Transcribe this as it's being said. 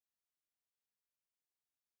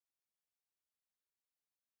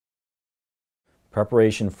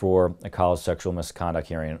Preparation for a college sexual misconduct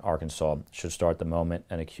hearing in Arkansas should start the moment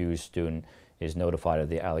an accused student is notified of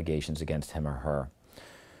the allegations against him or her.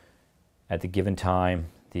 At the given time,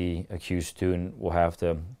 the accused student will have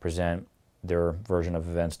to present their version of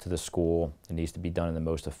events to the school. It needs to be done in the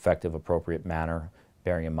most effective, appropriate manner,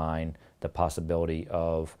 bearing in mind the possibility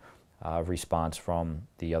of response from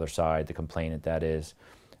the other side, the complainant that is.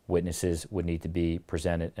 Witnesses would need to be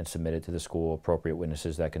presented and submitted to the school, appropriate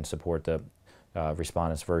witnesses that can support the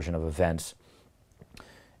respondent's version of events.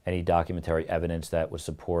 Any documentary evidence that would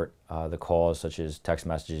support the cause, such as text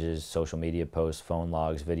messages, social media posts, phone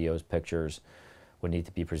logs, videos, pictures, would need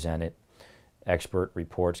to be presented. Expert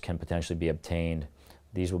reports can potentially be obtained.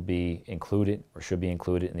 These will be included or should be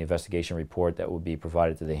included in the investigation report that will be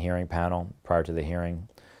provided to the hearing panel prior to the hearing.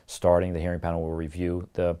 Starting, the hearing panel will review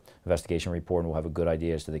the investigation report and will have a good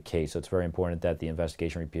idea as to the case. So it's very important that the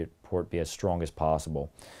investigation report be as strong as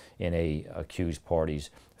possible in a accused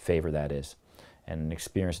party's favor, that is. And an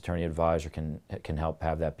experienced attorney advisor can help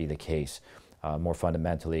have that be the case. More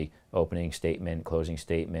fundamentally, opening statement, closing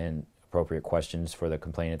statement, appropriate questions for the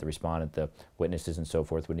complainant, the respondent, the witnesses, and so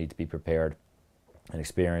forth would need to be prepared. An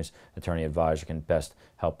experienced attorney advisor can best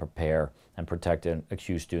help prepare and protect an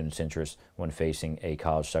accused student's interests when facing a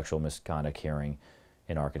college sexual misconduct hearing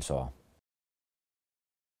in Arkansas.